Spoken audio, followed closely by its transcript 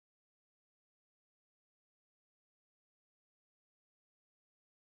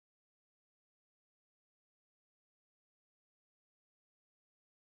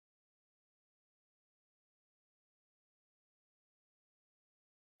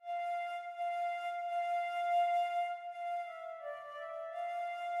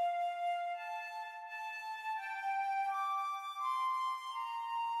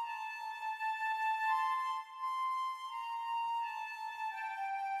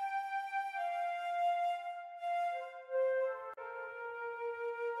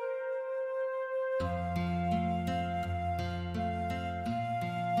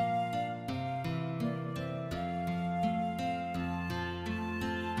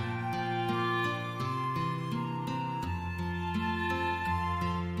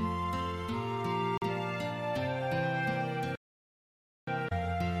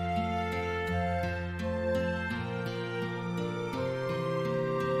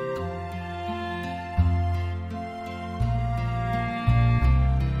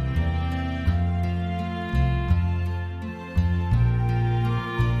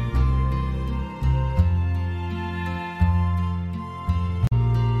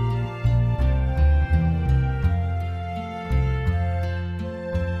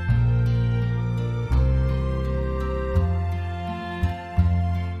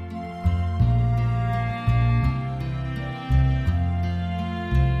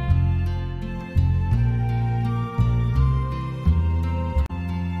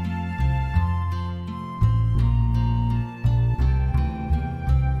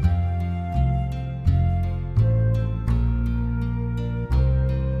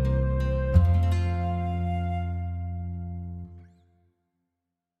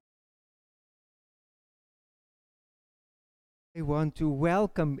I want to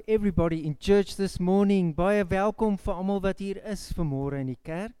welcome everybody in church this morning. Baie welkom vir almal wat hier is vanmôre in die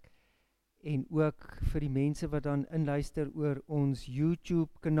kerk en ook vir die mense wat dan inluister oor ons YouTube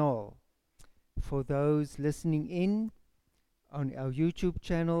kanaal. For those listening in on our YouTube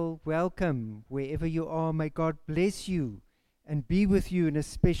channel, welcome wherever you are. May God bless you and be with you in a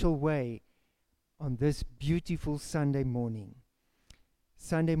special way on this beautiful Sunday morning.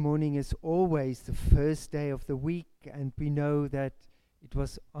 Sunday morning is always the first day of the week, and we know that it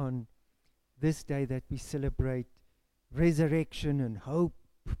was on this day that we celebrate resurrection and hope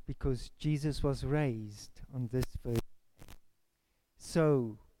because Jesus was raised on this first day.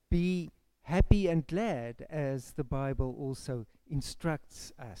 So be happy and glad, as the Bible also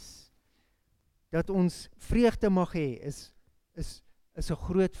instructs us. Dat ons vreugde mag hê is 'n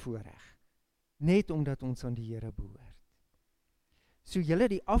groot voorreg, net omdat ons aan die Here behoort. So julle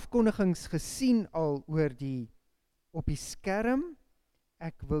die afkondigings gesien al oor op die skerm.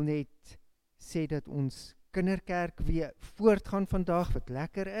 Ek wil net sê dat ons kinderkerk weer voortgaan vandag, wat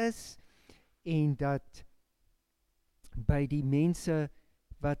lekker is, en dat by die mense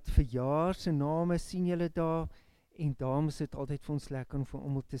wat verjaar se name sien julle daar, en daarom is dit altyd vir ons lekker om vir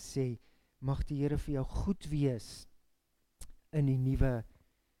almal te sê, mag die Here vir jou goed wees in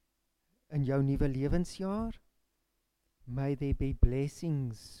jou nuwe lewensjaar. May there be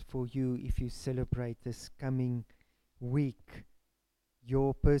blessings for you if you celebrate this coming week,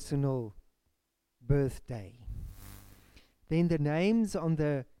 your personal birthday. Then the names on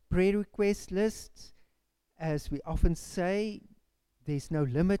the prayer request list, as we often say, there's no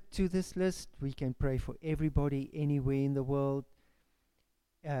limit to this list. We can pray for everybody anywhere in the world.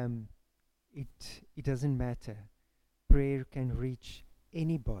 It doesn't matter. Prayer can reach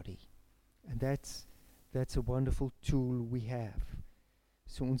anybody, and that's a wonderful tool we have.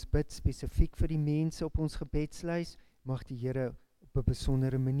 So ons bid spesifiek vir die mense op ons gebedslys, mag die Here op 'n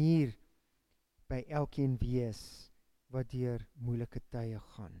besondere manier by elkeen wees wat deur moeilike tye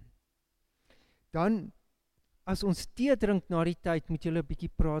gaan. Dan, as ons tee drink na die tyd, moet julle 'n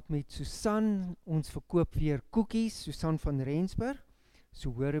bietjie praat met Susan. Ons verkoop weer koekies, Susan van Rensburg.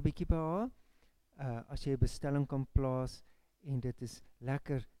 So hoor 'n bietjie by haar. As jy 'n bestelling kan plaas, en dit is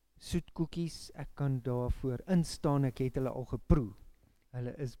lekker soetkoekies, ek kan daarvoor instaan, ek het hulle al geproe.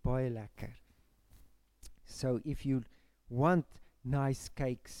 Hulle is baie lekker. So if you want nice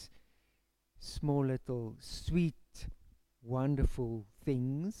cakes, small little sweet, wonderful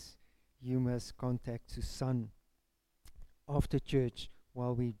things, you must contact Susan after church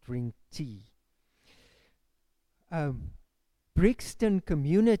while we drink tea. Brixton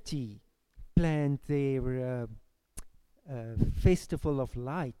Community planned their Festival of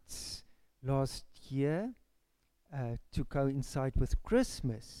Lights last year to coincide with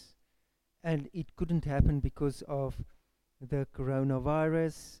Christmas, and it couldn't happen because of the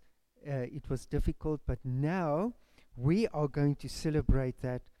coronavirus. It was difficult, but now we are going to celebrate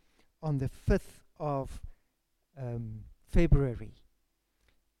that on the 5th of February,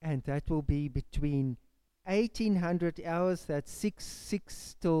 and that will be between 1800 hours, that's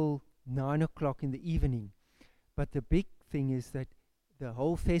 6 till 9 o'clock in the evening. But the big thing is that the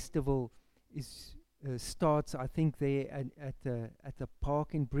whole festival starts, I think, there at the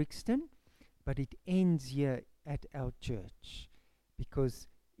park in Brixton, but it ends here at our church. Because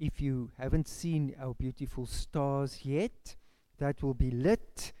if you haven't seen our beautiful stars yet, that will be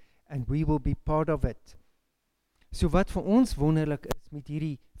lit and we will be part of it. So wat vir ons wonderlik is met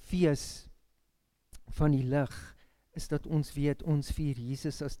hierdie fees van die lig, is dat ons weet ons vier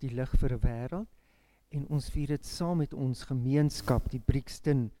Jesus as die lig vir 'n wêreld. En ons vier dit saam met ons gemeenskap, die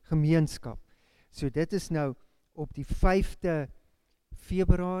Brixton gemeenskap. So dit is nou op die 5de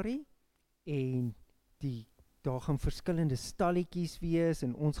Februarie, en daar gaan verskillende stalletjies wees,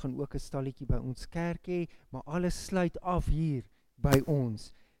 en ons gaan ook 'n stalletjie by ons kerk hê, maar alles sluit af hier by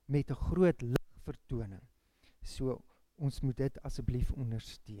ons met 'n groot ligvertoning. So ons moet dit asseblief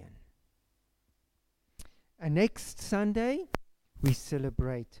ondersteun. And next Sunday, we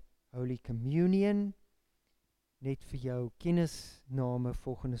celebrate Holy Communion. Net vir jou kennisname,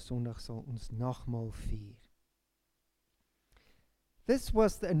 volgende Sondag sal ons nagmaal vier. This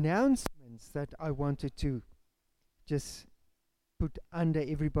was the announcements that I wanted to just put under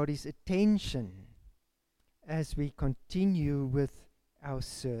everybody's attention as we continue with our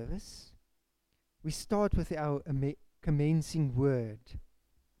service. We start with our commencing word.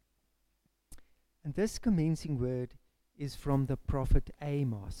 And this commencing word is from the prophet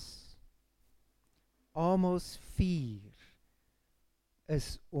Amos. Amos 4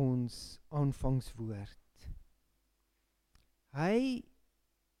 is ons aanvangswoord. Hy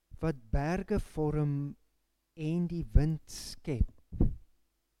wat berge vorm en die wind skep.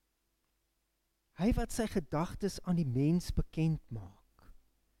 Hy wat sy gedagtes aan die mens bekend maak.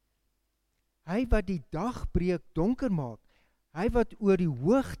 Hy wat die dagbreek donker maak. Hy wat oor die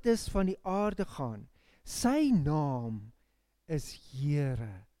hoogtes van die aarde gaan. Sy naam is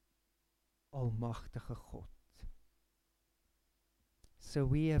Here, Almagtige God. So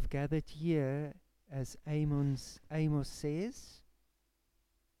we have gathered here, as Amos says,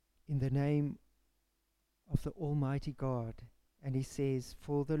 in the name of the Almighty God. And he says,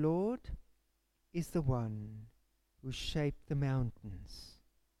 for the Lord is the one who shaped the mountains,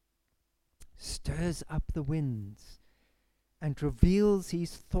 stirs up the winds, and reveals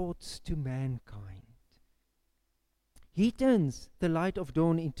his thoughts to mankind. He turns the light of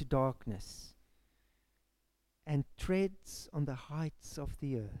dawn into darkness and treads on the heights of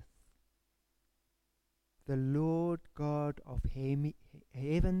the earth. The Lord God of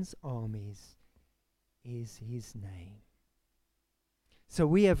heaven's armies is his name. So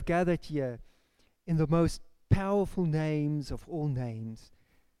we have gathered here in the most powerful names of all names,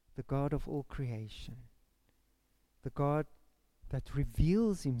 the God of all creation, the God that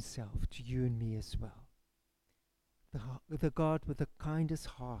reveals himself to you and me as well, the God with the kindest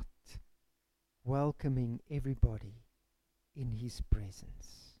heart, welcoming everybody in his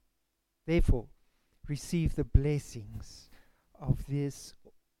presence. Therefore, receive the blessings of this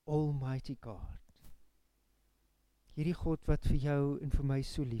Almighty God. Hierdie God wat vir jou en vir my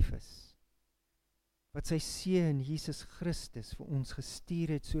so lief is, wat sy seun Jesus Christus vir ons gestuur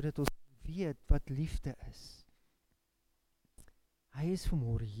het, sodat ons weet wat liefde is. Hy is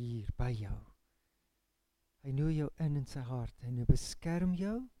vanmôre hier by jou. Hy nooi jou in sy hart, en hy beskerm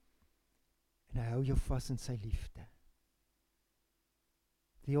jou, en hy hou jou vas in sy liefde.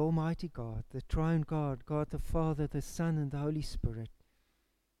 The Almighty God, the Triune God, God the Father, the Son, and the Holy Spirit,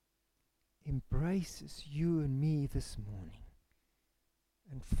 embraces you and me this morning,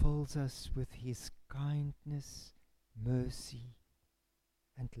 and fills us with his kindness, mercy,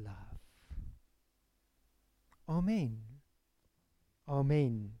 and love. Amen.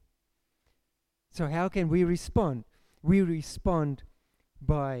 Amen. So how can we respond? We respond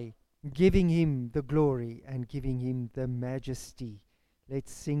by giving him the glory and giving him the majesty.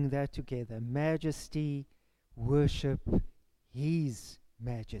 Let's sing that together. Majesty, worship his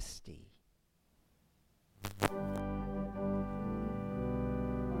majesty.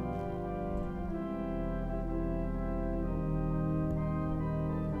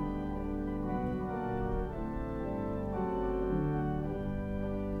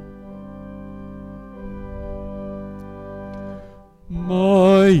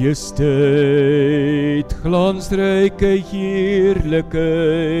 Majesteit, glansryke heerlikheid,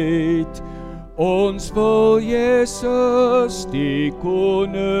 ons wil Jesus die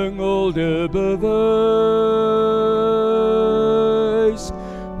koning hulde bewys.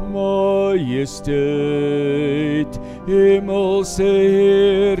 Majesteit, hemelse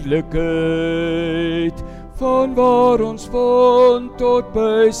heerlikheid, van waar ons woon tot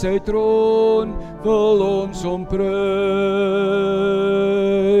by sy troon, wil ons prys.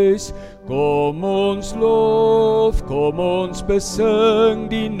 Kom ons lof, kom ons besing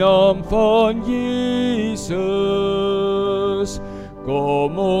die naam van Jesus.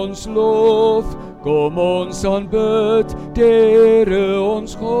 Kom ons lof, kom ons aanbid die Here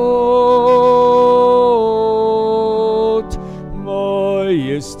ons God.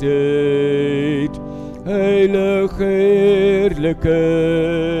 Majesteit, heilige heerlikheid,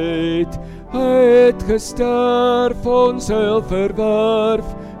 hy het gesterf, ons heil verwerf,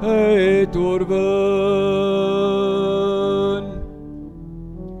 hy het oorwin.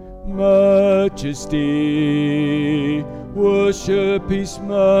 Majesty, worship his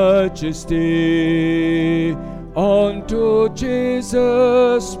majesty. Unto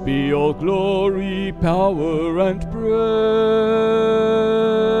Jesus be all glory, power, and praise.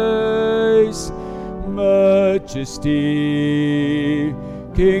 Majesty,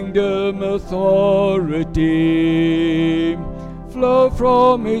 kingdom, authority, flow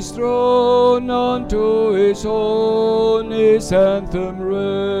from his throne unto his own, his anthem raise.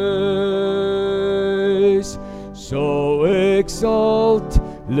 So exalt,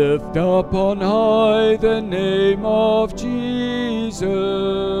 lift up on high the name of Jesus.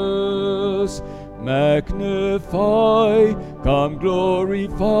 Magnify, come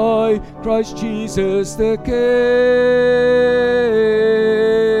glorify Christ Jesus the King.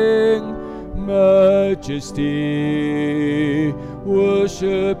 Majesty,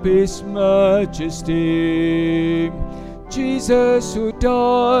 worship his majesty. Jesus who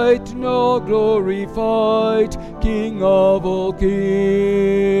died, now glorified, King of all kings.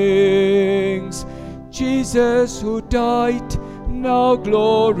 Jesus who died, now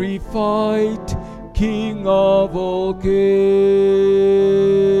glorified, King of all kings.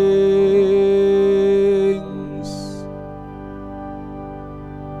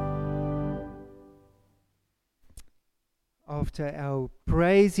 After our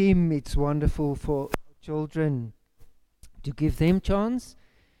praise Him, it's wonderful for children to give them chance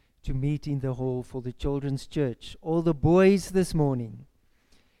to meet in the hall for the children's church. All the boys this morning,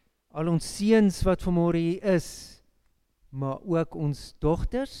 al ons seuns wat vanmôre hier is, maar ook ons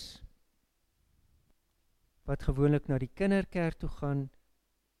dogters wat gewoonlik na die kinderkerk toe gaan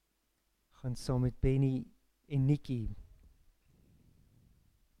saam met Benny en Nikki.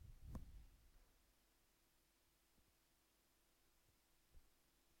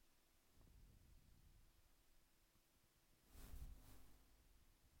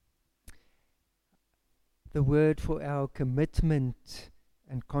 The word for our commitment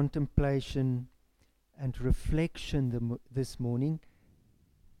and contemplation and reflection this morning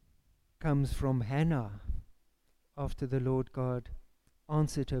comes from Hannah, after the Lord God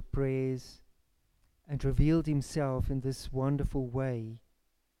answered her prayers and revealed Himself in this wonderful way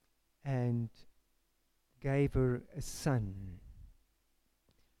and gave her a son.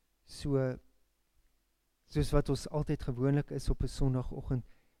 Soos wat ons altyd gewoonlik is op 'n Sondagoggend,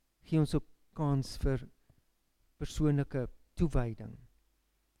 gee ons ook kans vir persoonlike toewyding.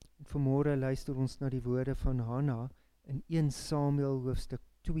 En vanmôre luister ons na die woorde van Hannah in 1 Samuel hoofstuk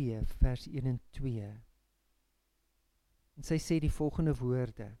 2 vers 1 en 2. En sy sê die volgende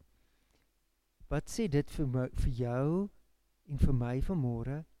woorde: Wat sê dit vir jou en vir my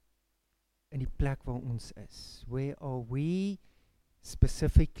vanmôre in die plek waar ons is? Where are we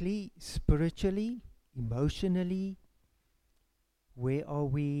specifically, spiritually, emotionally? Where are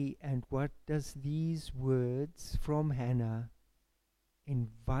we, and what does these words from Hannah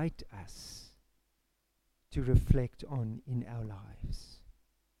invite us to reflect on in our lives?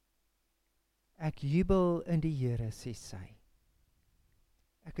 Ek jubel in die Here, sê sy.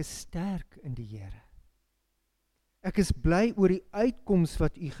 Ek is sterk in die Here. Ek is bly oor die uitkoms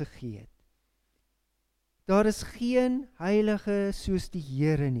wat U gegee het. Daar is geen heilige soos die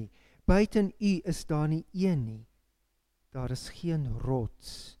Here nie. Buiten U is daar nie een nie. Daar is geen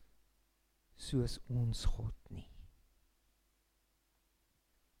rots soos ons God nie.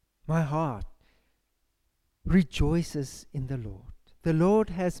 My heart rejoices in the Lord. The Lord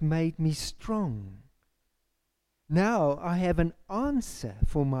has made me strong. Now I have an answer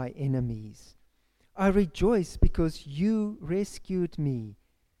for my enemies. I rejoice because You rescued me.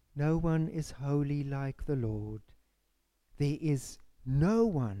 No one is holy like the Lord. There is no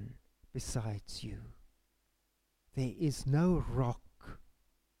one besides You. There is no rock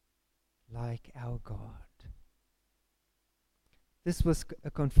like our God. This was a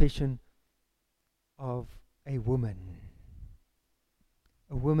confession of a woman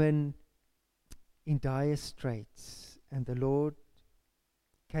in dire straits, and the Lord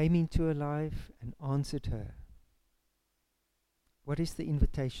came into her life and answered her. What is the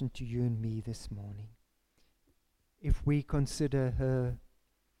invitation to you and me this morning? If we consider her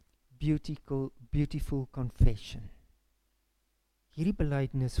beautiful confession. Hierdie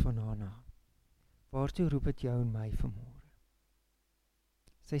belydenis van Hannah, waartoe roep dit jou en my vanmôre?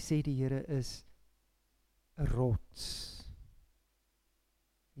 Sy sê die Here is 'n rots.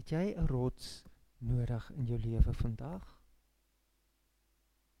 Het jy 'n rots nodig in jou lewe vandag?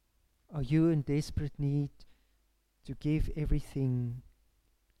 Are you in desperate need to give everything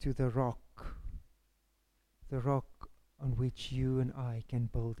to the rock on which you and I can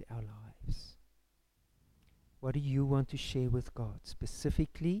build our lives? What do you want to share with God,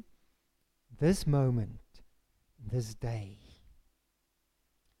 specifically this moment, this day?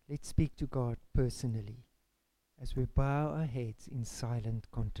 Let's speak to God personally as we bow our heads in silent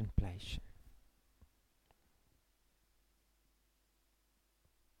contemplation.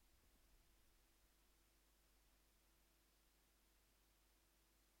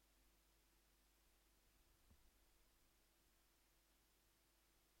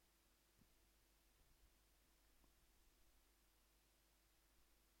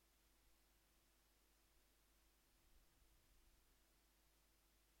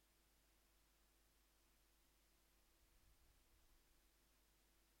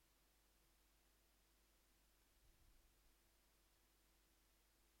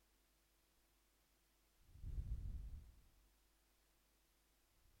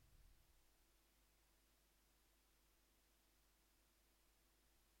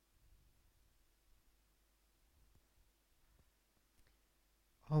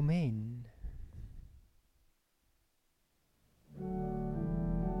 Amen.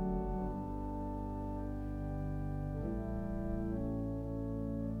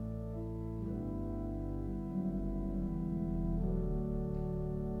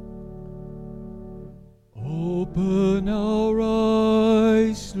 Open our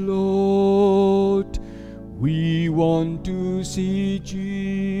eyes, Lord. We want to see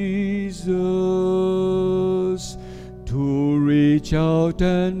Jesus, to reach out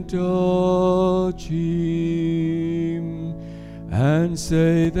and touch Him and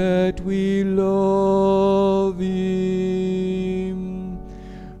say that we love Him.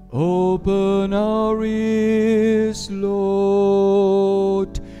 Open our ears,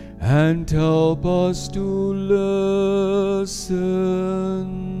 Lord, and help us to listen.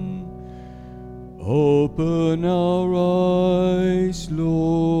 Open our eyes,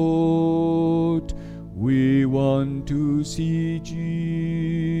 Lord. We want to see Jesus.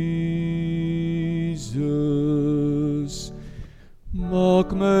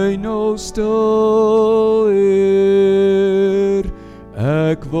 Maak my nou stil, Heer.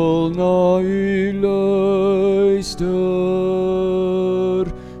 Ek wil na U luister.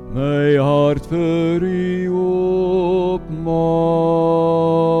 My hart vir U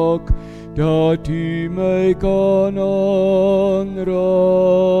opmaak, dat U my kan aanraak.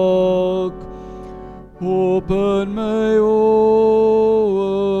 Open my oë,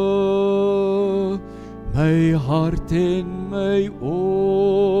 my hart en my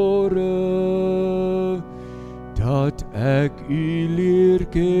ore, dat ek U leer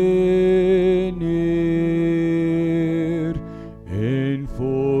ken, Heer, en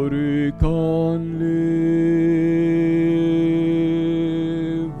voor U kan lewe.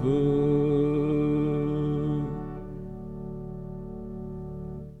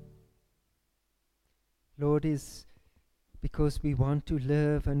 Lord, is because we want to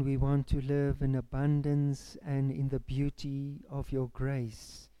live, and we want to live in abundance and in the beauty of Your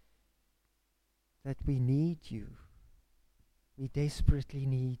grace, that we need You. We desperately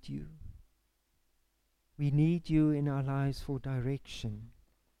need You. We need You in our lives for direction,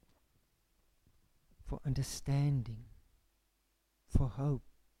 for understanding, for hope,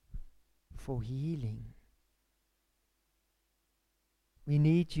 for healing. We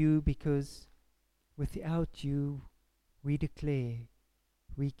need You because without You, we declare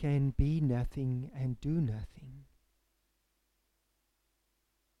we can be nothing and do nothing.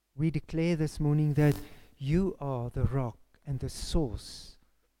 We declare this morning that You are the rock and the source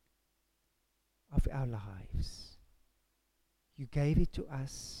of our lives. You gave it to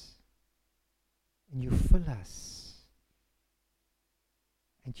us, and You fill us,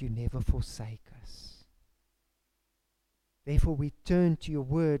 and You never forsake us. Therefore, we turn to Your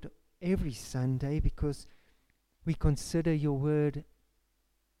word every Sunday because we consider Your word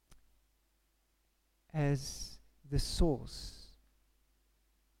as the source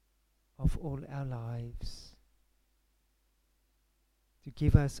of all our lives, to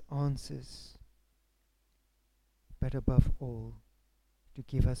give us answers, but above all, to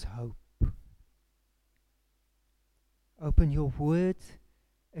give us hope. Open Your word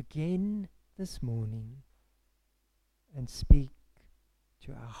again this morning and speak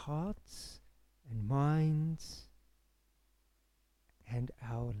to our hearts and minds and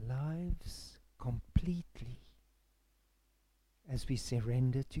our lives completely as we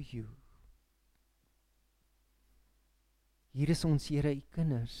surrender to You. Hier is ons, Here, U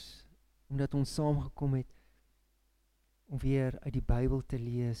kinders, omdat ons saamgekom het om weer uit die Bybel te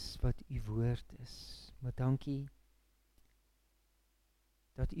lees wat U woord is. Maar dankie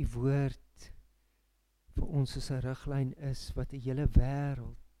dat U woord vir ons soos 'n riglyn is wat 'n hele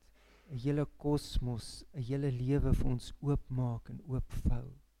wêreld, 'n hele kosmos, 'n hele lewe vir ons oopmaak en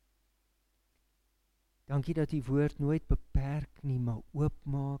oopvou. Dankie dat U woord nooit beperk nie, maar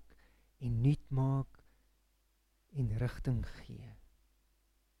oopmaak en nuut maak en rigting gee.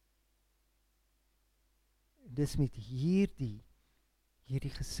 Dis met hierdie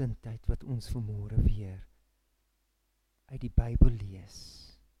gesindheid wat ons vanmôre weer uit die Bybel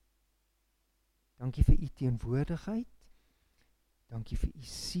lees. Dankie vir U teenwoordigheid. Dankie vir U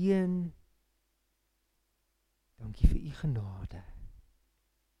seën. Dankie vir U genade.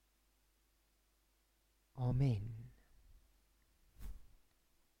 Amen.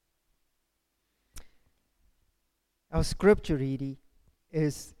 Our scripture reading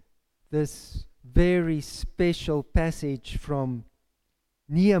is this very special passage from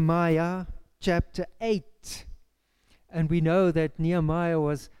Nehemiah chapter 8. And we know that Nehemiah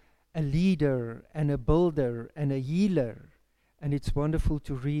was a leader and a builder and a healer. And it's wonderful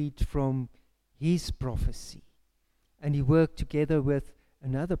to read from his prophecy. And he worked together with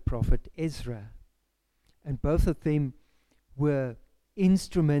another prophet, Ezra. And both of them were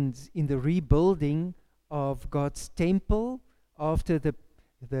instruments in the rebuilding of God's temple after the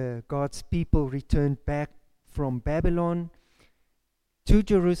God's people returned back from Babylon to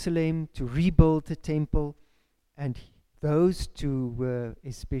Jerusalem to rebuild the temple. And those two were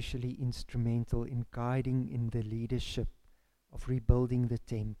especially instrumental in guiding in the leadership of rebuilding the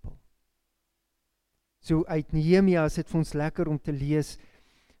temple. So uit Nehemia is dit vir ons lekker om te lees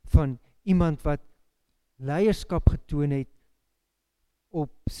van iemand wat leierskap getoon het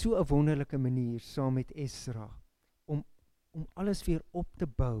op so 'n wonderlike manier saam met Esra om alles weer op te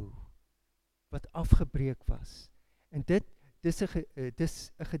bou wat afgebreek was. En dis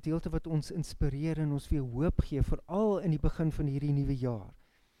 'n gedeelte wat ons inspireer en ons weer hoop gee, veral in die begin van hierdie nuwe jaar,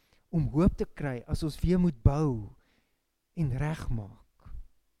 om hoop te kry as ons weer moet bou en regmaak.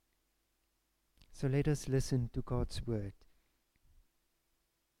 So let us listen to God's word.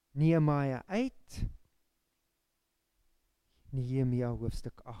 Nehemia 8, Nehemia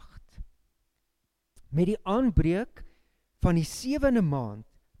hoofstuk 8. Met die aanbreek van die 7de maand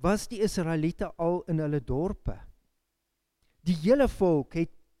was die Israeliete al in hulle dorpe. Die hele volk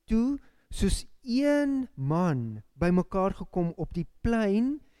het toe soos een man bymekaar gekom op die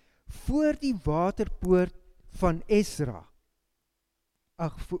plein voor die waterpoort van Esra.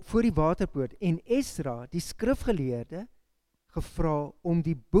 Voor die waterpoort, en Esra, die skrifgeleerde, gevra om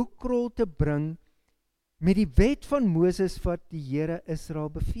die boekrol te bring met die wet van Moses wat die Here Israel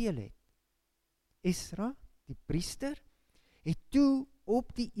beveel het. Esra, die priester, het toe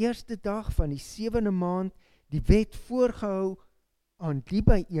op die eerste dag van die 7de maand die wet voorgehou aan die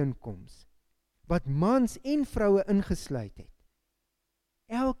byeenkoms, wat mans en vroue ingesluit het.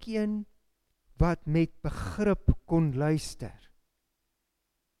 Elkeen wat met begrip kon luister.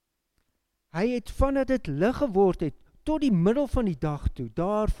 Hy het vandat dit lig geword het, tot die middel van die dag toe,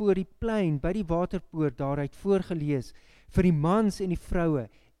 daar voor die plein, by die waterpoort, daaruit voorgelees, vir die mans en die vroue,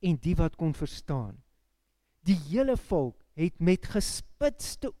 en die wat kon verstaan. Die hele volk het met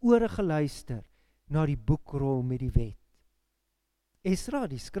gespitste ore geluister, na die boekrol met die wet. Esra,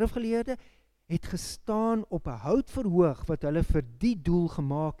 die skrifgeleerde, het gestaan op 'n houtverhoog, wat hulle vir die doel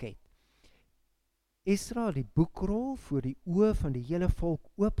gemaak het. Esra, die boekrol, voor die oë van die hele volk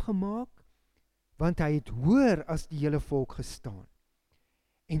oopgemaak, want hy het hoër as die hele volk gestaan.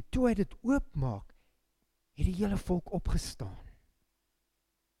 En toe hy dit oopmaak, het die hele volk opgestaan.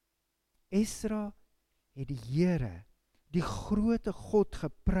 Esra het die Here, die groote God,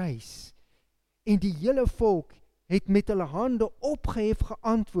 geprys, en die hele volk het met hulle hande opgehef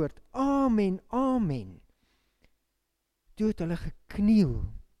geantwoord, Amen, Amen. Toe het hulle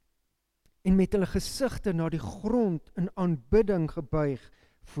gekniel, en met hulle gesigte na die grond in aanbidding gebuig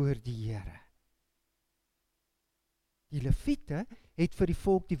voor die Here. Die Lewiete het vir die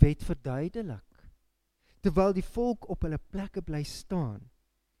volk die wet verduidelik, terwyl die volk op hulle plekke bly staan.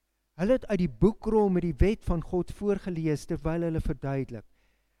 Hulle het uit die boekrol met die wet van God voorgelees, terwyl hulle verduidelik.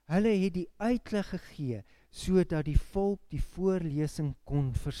 Hulle het die uitleg gegee, sodat die volk die voorlesing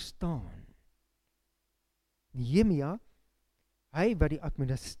kon verstaan. Nehemia, hy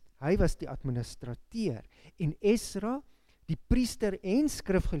was die administrateur, en Esra, die priester en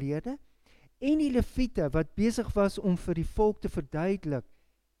skrifgeleerde, en die Lewiete wat besig was om vir die volk te verduidelik,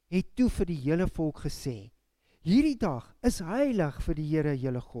 het toe vir die hele volk gesê, hierdie dag is heilig vir die Here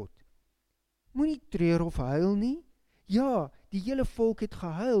julle God. Moenie treur of huil nie. Ja, die hele volk het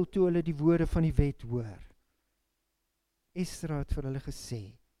gehuil toe hulle die woorde van die wet hoor. Esra het vir hulle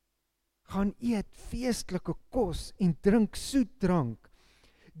gesê, gaan eet feestelike kos en drink soet drank.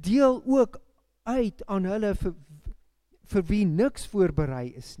 Deel ook uit aan hulle vir wie niks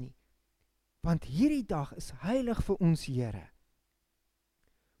voorberei is nie. Want hierdie dag is heilig vir ons Here.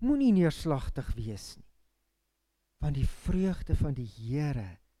 Moenie neerslagtig wees nie. Want die vreugde van die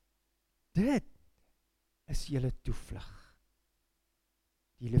Here, dit is julle toevlug.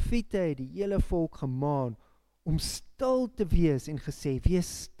 Die Lewiete het die hele volk gemaan om stil te wees en gesê, wees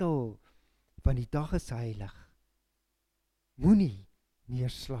stil, want die dag is heilig. Moenie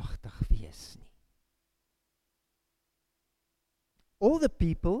neerslagtig wees nie. All the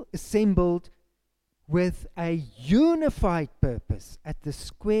people assembled with a unified purpose at the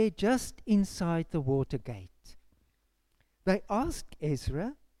square just inside the water gate. They asked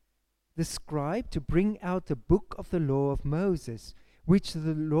Ezra, the scribe, to bring out the book of the law of Moses, which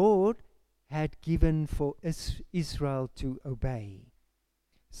the Lord had given for Israel to obey.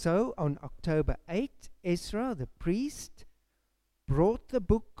 So on October 8, Ezra, the priest, brought the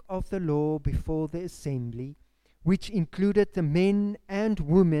book of the law before the assembly, which included the men and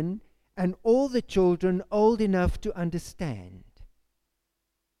women and all the children old enough to understand.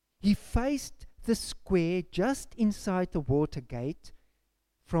 He faced the square just inside the water gate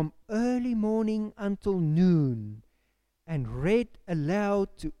from early morning until noon and read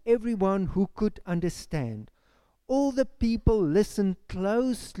aloud to everyone who could understand. All the people listened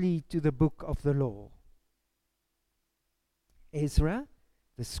closely to the book of the law. Ezra,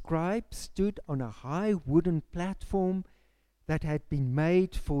 the scribe, stood on a high wooden platform that had been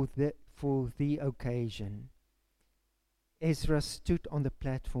made for the occasion. Ezra stood on the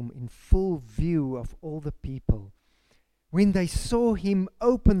platform in full view of all the people. When they saw him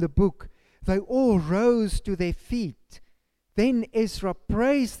open the book, they all rose to their feet. Then Ezra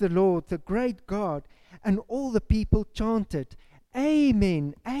praised the Lord, the great God, and all the people chanted,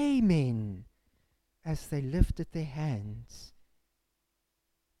 "Amen, Amen," as they lifted their hands.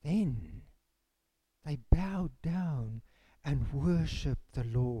 Then they bowed down and worshipped the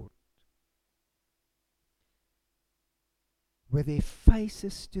Lord with their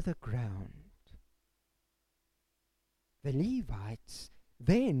faces to the ground. The Levites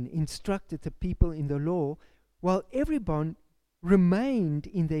then instructed the people in the law, while everyone remained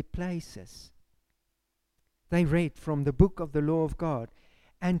in their places. They read from the book of the law of God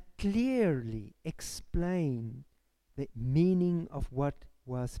and clearly explained the meaning of what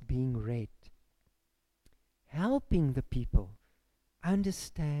was being read, helping the people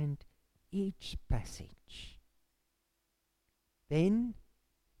understand each passage. Then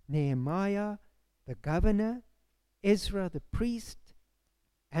Nehemiah, the governor, Ezra, the priest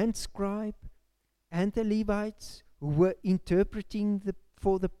and scribe, and the Levites who were interpreting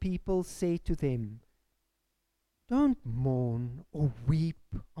for the people said to them, "Don't mourn or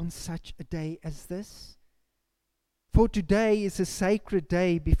weep on such a day as this. For today is a sacred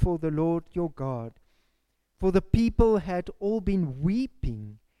day before the Lord your God." For the people had all been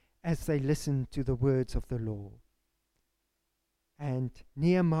weeping as they listened to the words of the law. And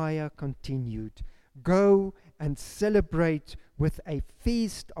Nehemiah continued, "Go and celebrate with a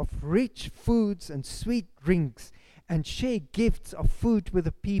feast of rich foods and sweet drinks, and share gifts of food with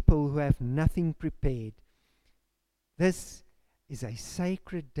the people who have nothing prepared. This is a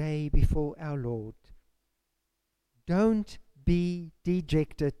sacred day before our Lord. Don't be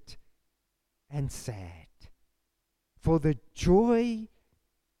dejected and sad, for the joy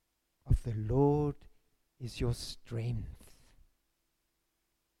of the Lord is your strength."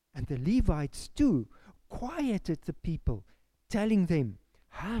 And the Levites too quieted the people, telling them,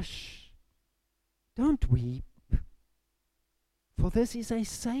 "Hush, don't weep, for this is a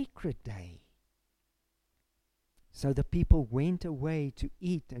sacred day." So the people went away to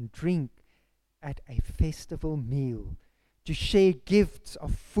eat and drink at a festival meal, to share gifts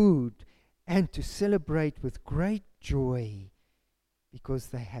of food, and to celebrate with great joy, because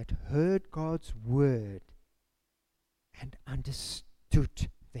they had heard God's word and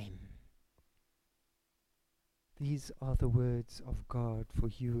understood them. These are the words of God for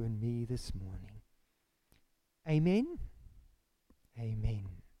you and me this morning. Amen.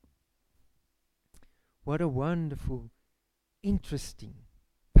 Amen. What a wonderful, interesting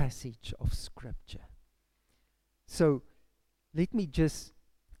passage of Scripture. So let me just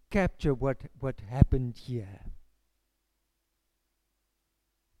capture what happened here.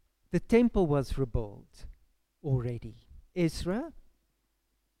 The temple was rebuilt already. Ezra,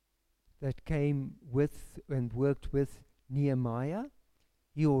 that came with and worked with Nehemiah,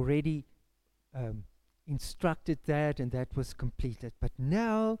 he already instructed that, and that was completed. But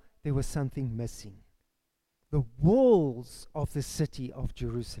now there was something missing. The walls of the city of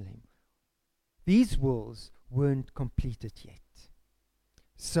Jerusalem. These walls weren't completed yet.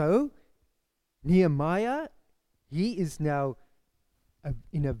 So Nehemiah, he is now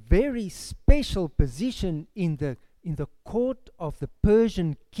in a very special position in the court of the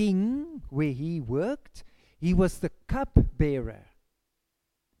Persian king where he worked. He was the cupbearer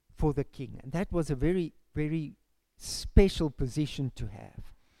for the king, and that was a very, very special position to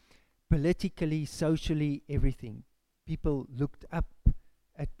have. Politically, socially, everything. People looked up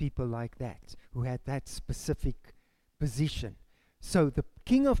at people like that, who had that specific position. So the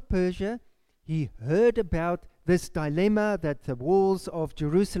king of Persia, he heard about this dilemma that the walls of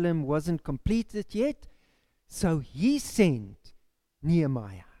Jerusalem wasn't completed yet. So he sent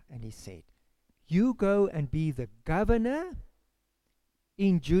Nehemiah, and he said, "You go and be the governor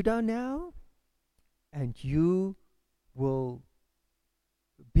in Judah now, and you will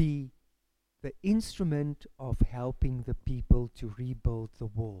be the instrument of helping the people to rebuild the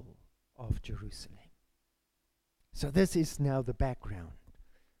wall of Jerusalem." So this is now the background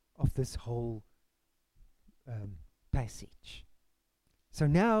of this whole passage. So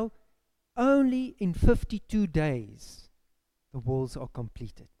now, only in 52 days, the walls are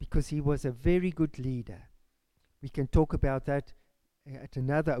completed, because he was a very good leader. We can talk about that at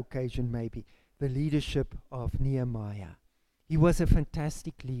another occasion maybe, the leadership of Nehemiah. He was a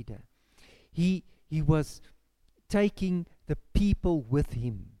fantastic leader. He was taking the people with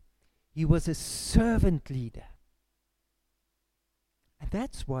him. He was a servant leader. And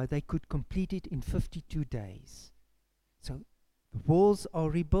that's why they could complete it in 52 days. So the walls are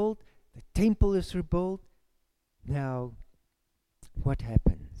rebuilt, the temple is rebuilt. Now, what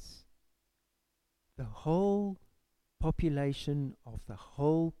happens? The whole population of the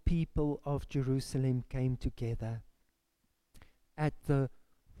whole people of Jerusalem came together at the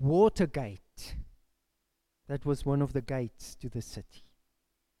water gate. That was one of the gates to the city.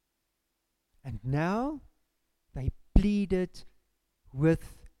 And now they pleaded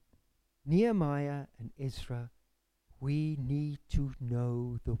with Nehemiah and Ezra, we need to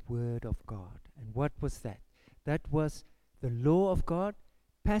know the word of God. And what was that? That was the law of God,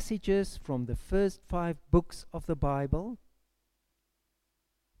 passages from the first 5 books of the Bible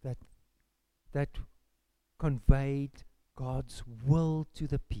that conveyed God's will to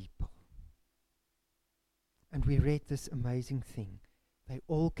the people. And we read this amazing thing. They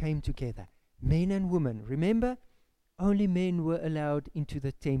all came together, men and women. Remember, only men were allowed into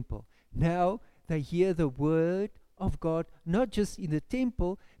the temple. Now they hear the word of God, not just in the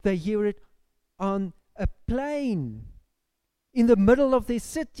temple, they hear it on a plain in the middle of their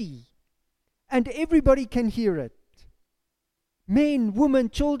city. And everybody can hear it. Men, women,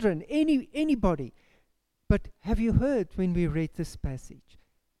 children, anybody. But have you heard when we read this passage?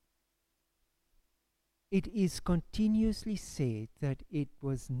 It is continuously said that it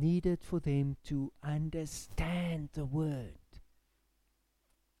was needed for them to understand the word.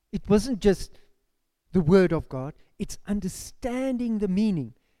 It wasn't just the word of God, it's understanding the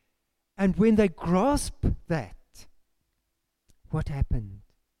meaning. And when they grasp that, what happened?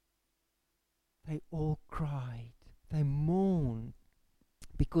 They all cried. They mourned.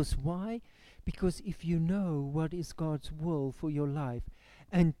 Because why? Because if you know what is God's will for your life,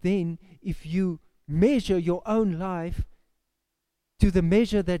 and then if you measure your own life to the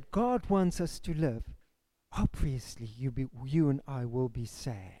measure that God wants us to live, obviously you and I will be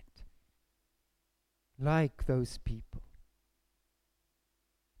sad, like those people,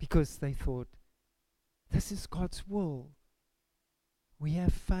 because they thought, this is God's will. We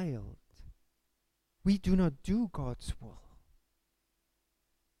have failed. We do not do God's will.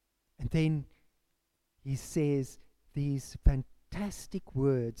 And then he says these fantastic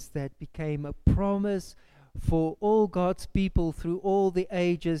words that became a promise for all God's people through all the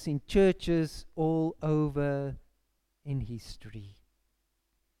ages in churches all over in history.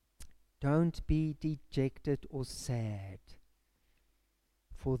 Don't be dejected or sad,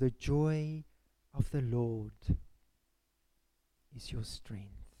 for the joy of the Lord is your strength.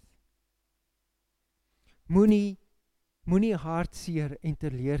 Moenie hartseer en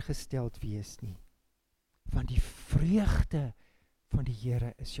teleurgesteld wees nie, want die vreugde van die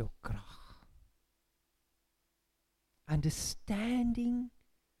Here is jou krag. Understanding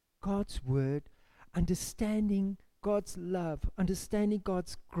God's word, understanding God's love, understanding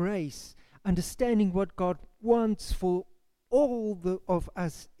God's grace, understanding what God wants for all of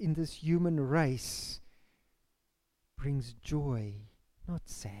us in this human race brings joy, not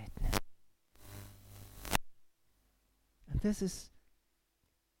sadness. And this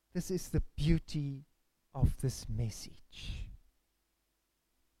is the beauty of this message.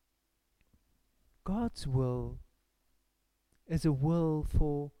 God's will is a will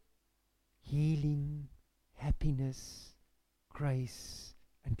for healing, happiness, grace,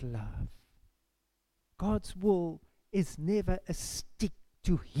 and love. God's will is never a stick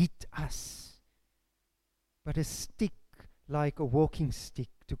to hit us, but a stick like a walking stick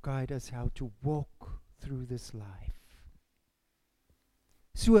to guide us how to walk through this life.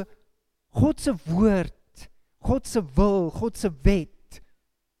 So, God se woord, God se wil, God se wet,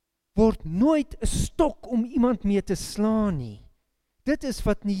 word nooit 'n stok om iemand mee te slaan nie. Dit is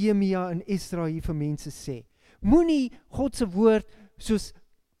wat Nehemia en Ezra hier vir mense sê. Moenie God se woord soos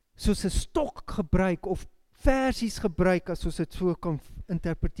 'n stok gebruik of versies gebruik, as ons dit so kan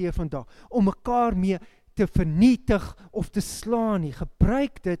interpreteer vandag, om mekaar mee te vernietig of te slaan nie.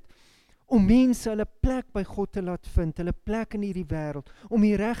 Gebruik dit om mense hulle plek by God te laat vind, hulle plek in hierdie wêreld, om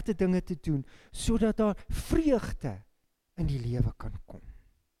die regte dinge te doen, sodat daar vreugde in die lewe kan kom.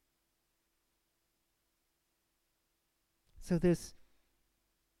 So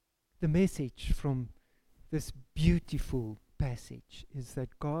the message from this beautiful passage is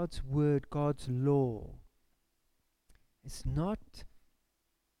that God's word, God's law, is not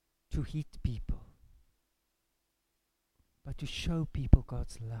to hit people, but to show people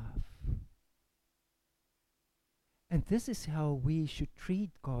God's love. And this is how we should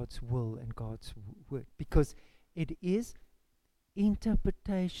treat God's will and God's word, because it is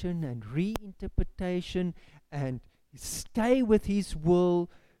interpretation and reinterpretation, and stay with His will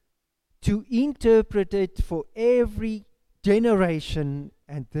to interpret it for every generation,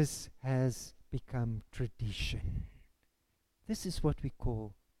 and this has become tradition. This is what we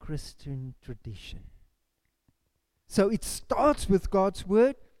call Christian tradition. So it starts with God's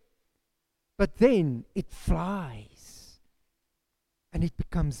word, but then it flies and it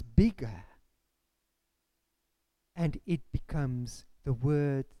becomes bigger, and it becomes the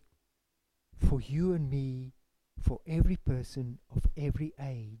word for you and me, for every person of every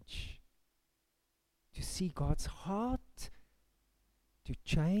age, to see God's heart, to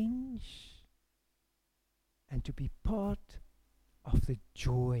change, and to be part of the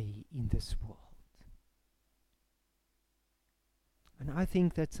joy in this world. And I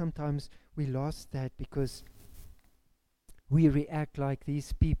think that sometimes we lost that because we react like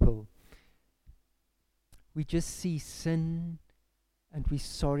these people. We just see sin, and we're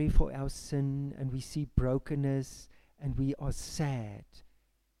sorry for our sin, and we see brokenness, and we are sad.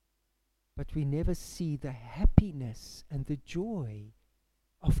 But we never see the happiness and the joy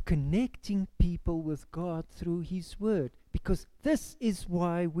of connecting people with God through His Word. Because this is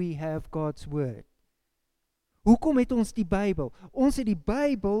why we have God's Word. Hoekom het ons die Bybel? Ons het die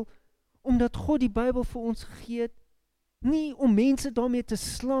Bybel omdat God die Bybel vir ons gegee het, nie om mense daarmee te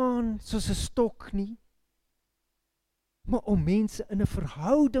slaan soos 'n stok nie, maar om mense in 'n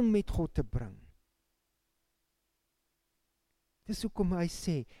verhouding met God te bring. Dis hoekom hy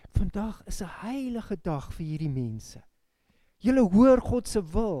sê, vandag is 'n heilige dag vir hierdie mense. Julle hoor God se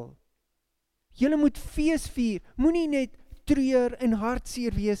wil. Julle moet fees vier. Moenie net treur en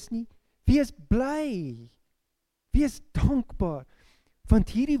hartseer wees nie. Wees bly. Wees dankbaar. Want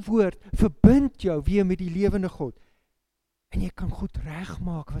hierdie woord verbind jou weer met die lewende God. En jy kan goed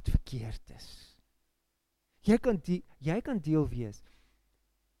regmaak wat verkeerd is. Jy kan deel wees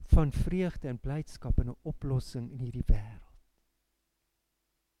van vreugde en blydskap en 'n oplossing in hierdie wêreld.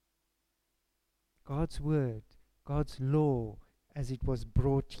 God's word, God's law, as it was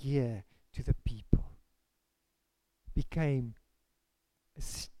brought here to the people, became a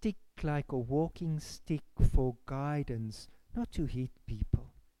stick, like a walking stick for guidance, not to hit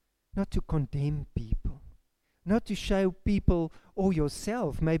people, not to condemn people, not to show people or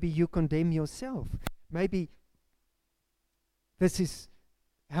yourself. Maybe you condemn yourself. Maybe this is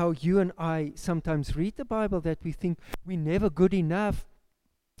how you and I sometimes read the Bible, that we think we're never good enough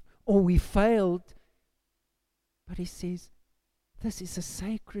or we failed. But he says, this is a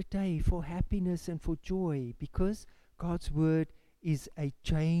sacred day for happiness and for joy, because God's word is a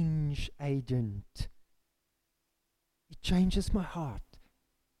change agent. It changes my heart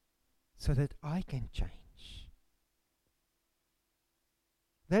so that I can change.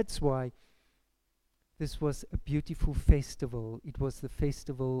 That's why this was a beautiful festival. It was the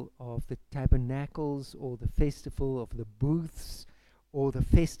festival of the tabernacles, or the festival of the booths, or the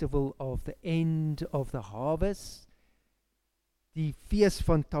festival of the end of the harvest. Die fees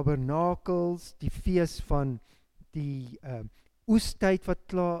van tabernakels, die fees van die oestyd wat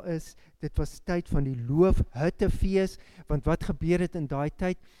klaar is, dit was tyd van die loofhuttefees, want wat gebeur het in daai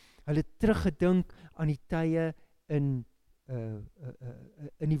tyd? Hulle het teruggedink aan die tye in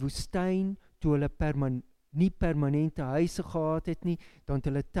die woestyn, toe hulle nie permanente huise gehad het nie, dan het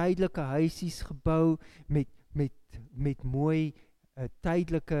hulle tydelike huisies gebou met mooi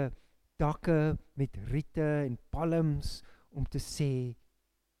tydelike dakke met riete en palms, om te sê,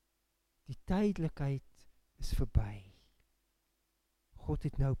 die tydelikheid is verby. God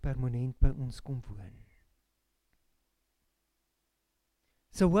het nou permanent by ons kom woon.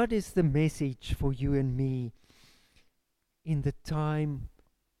 So what is the message for you and me in the time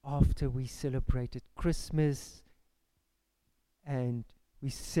after we celebrated Christmas and we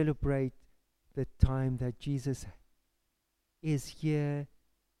celebrate the time that Jesus is here?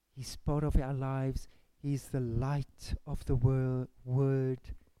 He's part of our lives. He's the light of the word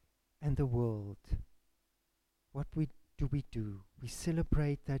and the world. What do? We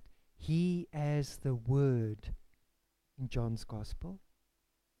celebrate that He as the Word in John's Gospel.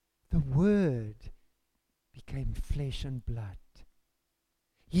 The Word became flesh and blood.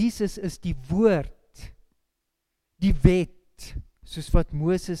 Jesus is die woord, die wet, soos wat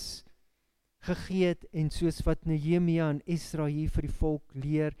Moses gegee het, en soos wat Nehemia en Esra hier vir die volk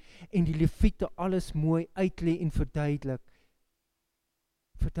leer, en die Lewiete alles mooi uitlê en verduidelik.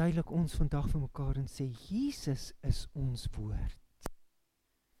 Verduidelik ons vandag vir mekaar en sê, Jesus is ons woord.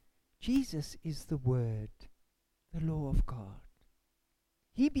 Jesus is the word, the law of God.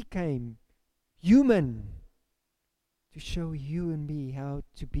 He became human to show you and me how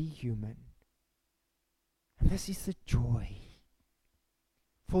to be human. And this is the joy.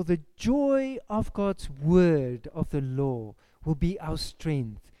 For the joy of God's word, of the law, will be our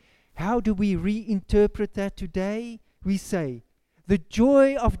strength. How do we reinterpret that today? we say, the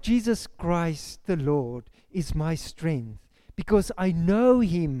joy of Jesus Christ the Lord is my strength, because I know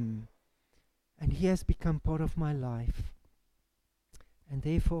Him and He has become part of my life. And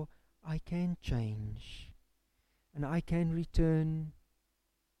therefore I can change and I can return.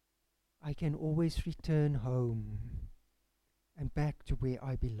 I can always return home and back to where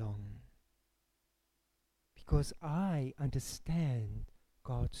I belong, because I understand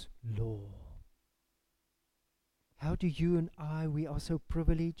God's law. How do you and I, we are so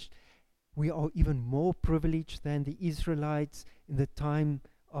privileged. We are even more privileged than the Israelites in the time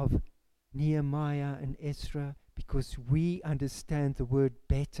of Nehemiah and Ezra, because we understand the word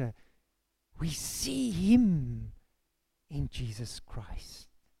better. We see Him in Jesus Christ.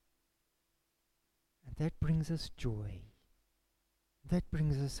 And that brings us joy. That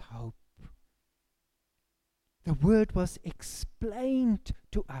brings us hope. The word was explained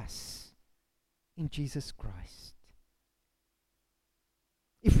to us in Jesus Christ.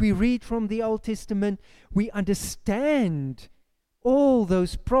 If we read from the Old Testament, we understand all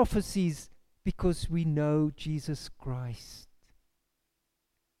those prophecies because we know Jesus Christ.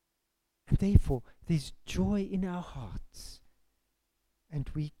 And therefore, there's joy in our hearts, and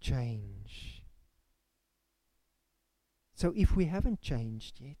we change. So if we haven't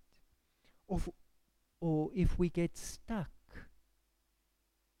changed yet, or if we get stuck,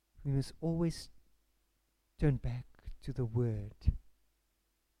 we must always turn back to the Word.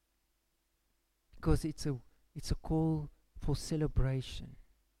 Because it's a call for celebration.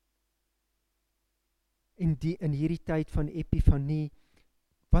 In hierdie tyd van Epifanie,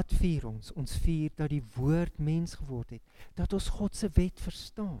 wat vier ons? Ons vier dat die woord mens geword het, dat ons God se wet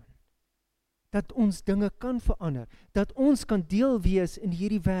verstaan, dat ons dinge kan verander, dat ons kan deel wees in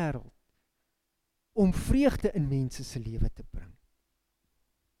hierdie wêreld, om vreugde in mense se lewe te bring.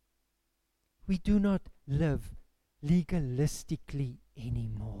 We do not live legalistically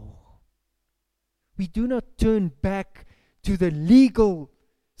anymore. We do not turn back to the legal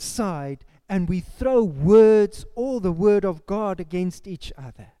side and we throw words, all the word of God, against each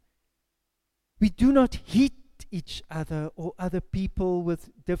other. We do not hit each other or other people with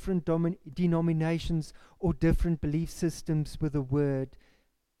different denominations or different belief systems with the word.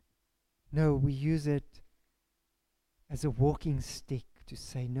 No, we use it as a walking stick to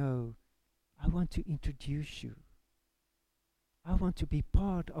say, no, I want to introduce you. I want to be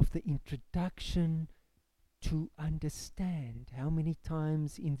part of the introduction to understand. How many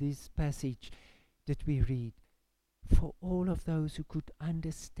times in this passage did we read, for all of those who could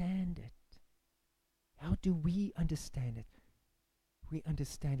understand it? How do we understand it? We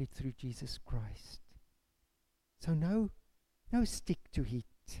understand it through Jesus Christ. So no stick to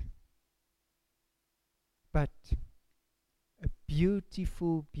it, but a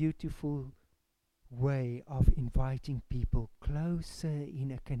beautiful, beautiful way of inviting people closer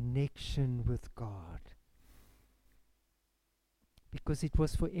in a connection with God. Because it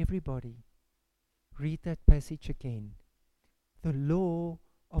was for everybody. Read that passage again. The law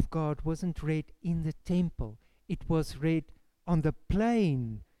of God wasn't read in the temple. It was read on the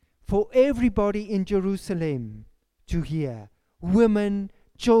plain for everybody in Jerusalem to hear. Women,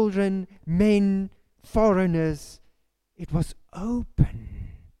 children, men, foreigners. It was open.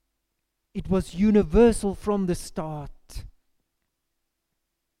 It was universal from the start.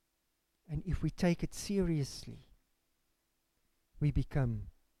 And if we take it seriously, we become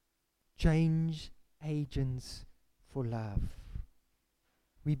change agents for love.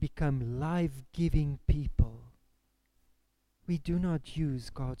 We become life-giving people. We do not use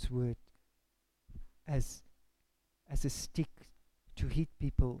God's word as a stick to hit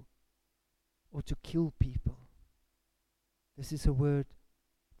people or to kill people. This is a word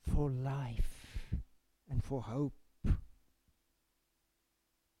for life and for hope. And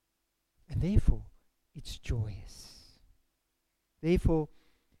therefore, it's joyous. Therefore,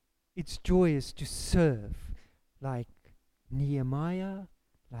 it's joyous to serve like Nehemiah,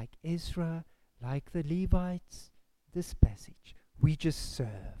 like Ezra, like the Levites. This passage, we just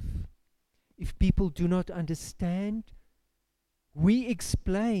serve. If people do not understand, we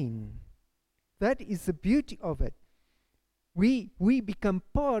explain. That is the beauty of it. We become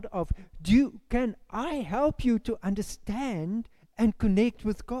part of, can I help you to understand and connect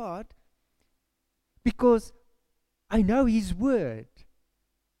with God? Because I know His word,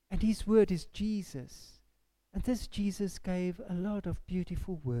 and His word is Jesus. And this Jesus gave a lot of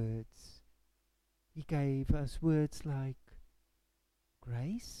beautiful words. He gave us words like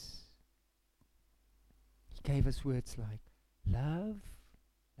grace. He gave us words like love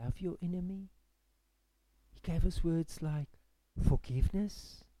your enemy. He gave us words like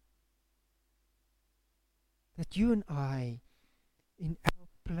forgiveness. that you and I, in our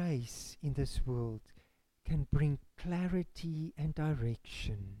place in this world, can bring clarity and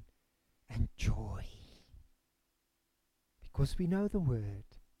direction and joy. Because we know the Word,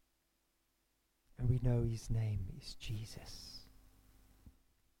 and we know His name is Jesus.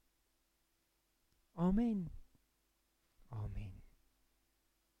 Amen. Amen.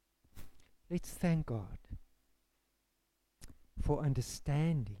 Let's thank God for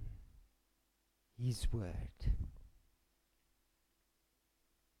understanding His Word.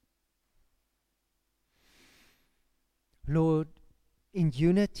 Lord, in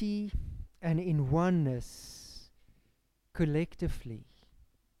unity and in oneness, collectively,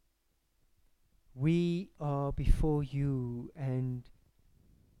 we are before you, and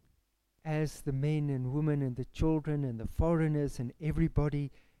as the men and women and the children and the foreigners and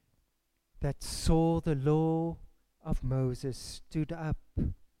everybody that saw the law of Moses stood up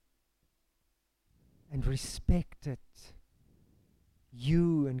and respected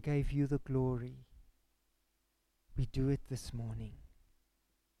you and gave you the glory, we do it this morning.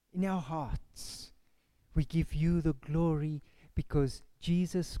 In our hearts, we give you the glory because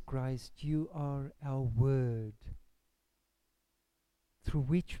Jesus Christ, you are our Word, through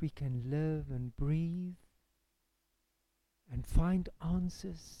which we can live and breathe and find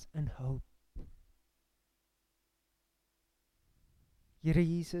answers and hope. Here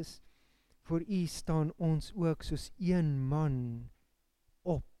Jesus, voor U staan ons ook soos een man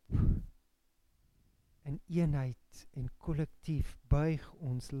op. In eenheid en kollektief buig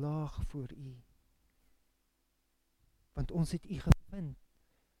ons laag voor U. Want ons het U gevind,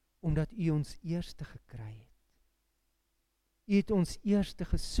 omdat U ons eerste gekry het. U het ons eerste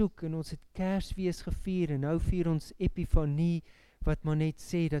gesoek en ons het Kersfees gevier en nou vier ons Epifanie, wat maar net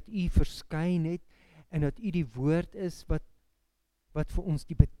sê dat U verskyn het en dat U die woord is wat vir ons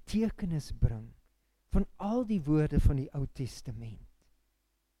die betekenis bring van al die woorde van die Ou Testament.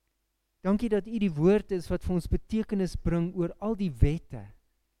 Dankie dat U die woord is wat vir ons betekenis bring oor al die wette.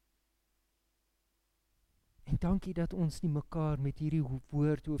 En dankie dat ons nie mekaar met hierdie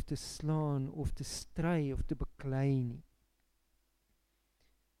woord hoef te slaan of te stry of te beklei nie.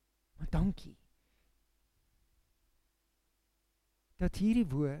 Maar dankie dat hierdie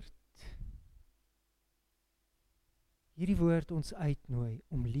woord ons uitnooi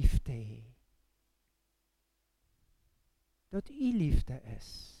om lief te hê. Dat U liefde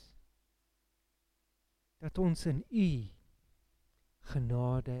is. Dat ons in U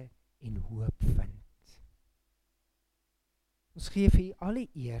genade en hoop vind. Ons gee vir U alle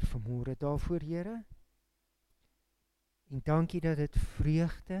eer vanmôre daarvoor, Here. En dankie dat dit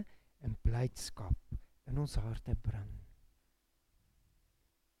vreugde en blydskap in ons harte bring.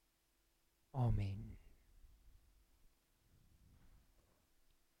 Amen.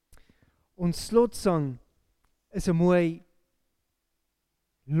 Ons slotsang is 'n mooi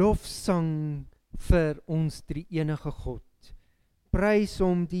lofsang vir ons drie-enige God. Prys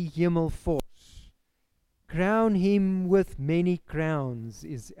hom die hemelvors. Crown him with many crowns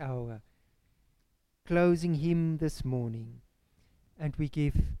is our closing hymn this morning. And we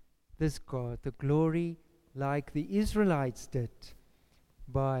give this God the glory like the Israelites did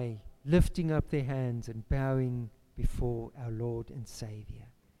by lifting up their hands and bowing before our Lord and Savior.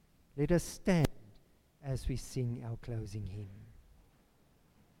 Let us stand as we sing our closing hymn.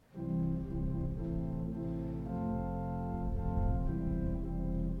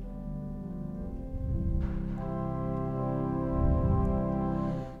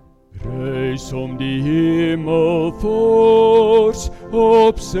 Prys om die hemelvors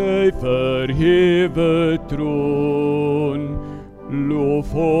op sy verhewe troon.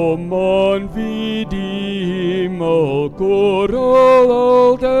 Loof hom aan wie die hemelkoral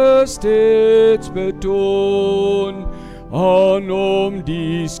altyd steeds betoon. Aan hom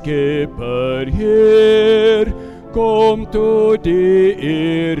die Skepper Heer, kom tot die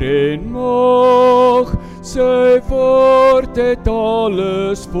eer en mag. Sy woord het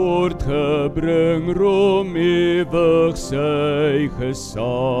alles voortgebring, rom ewig sy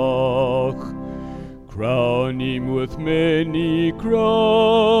gesag. Crown him with many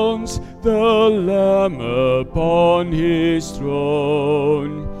crowns, the Lamb upon his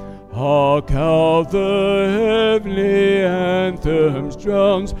throne. Hark how the heavenly anthems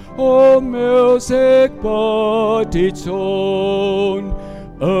drowns, all music but its own.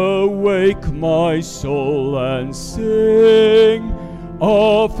 Awake my soul and sing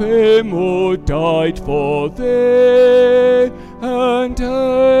of him who died for thee, and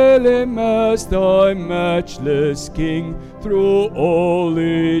hail him as thy matchless King through all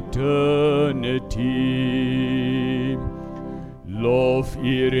eternity. Lof,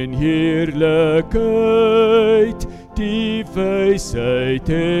 eer en heerlikheid, die wysheid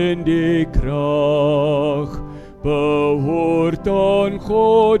en die krag, behoort aan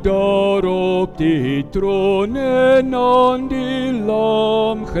God daar op die troon en aan die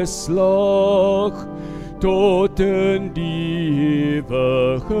Lam geslag, tot in die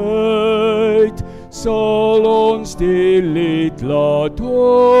ewigheid sal ons die lied laat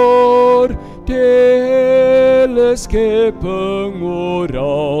hoor, die hele skepping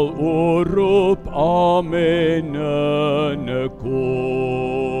oral oorroep amen in 'n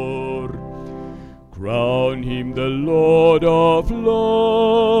koor. Crown him the Lord of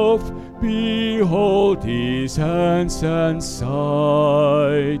love, behold his hands and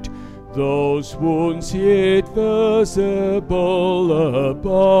side, those wounds yet visible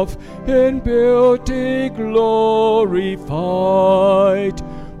above, in beauty glorified.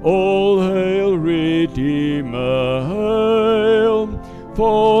 All hail, Redeemer, hail,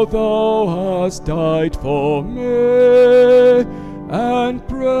 for thou hast died for me, and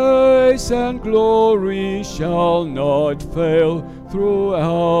praise and glory shall not fail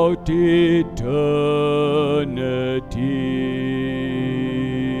throughout eternity.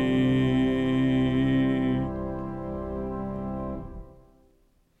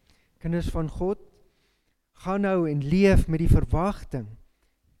 Kinders van God, gaan nou en leef met die verwagting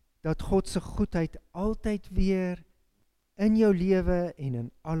dat God se goedheid altyd weer in jou lewe en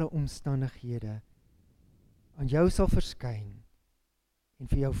in alle omstandighede aan jou sal verskyn en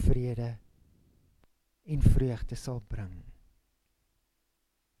vir jou vrede en vreugde sal bring.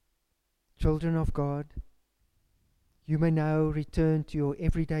 Children of God, you may now return to your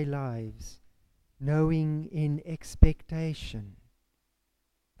everyday lives, knowing in expectation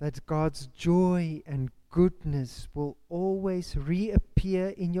that God's joy and goodness will always reappear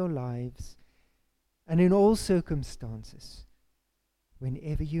in your lives and in all circumstances,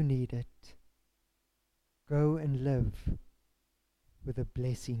 whenever you need it. Go and live with the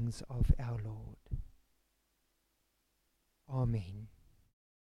blessings of our Lord. Amen.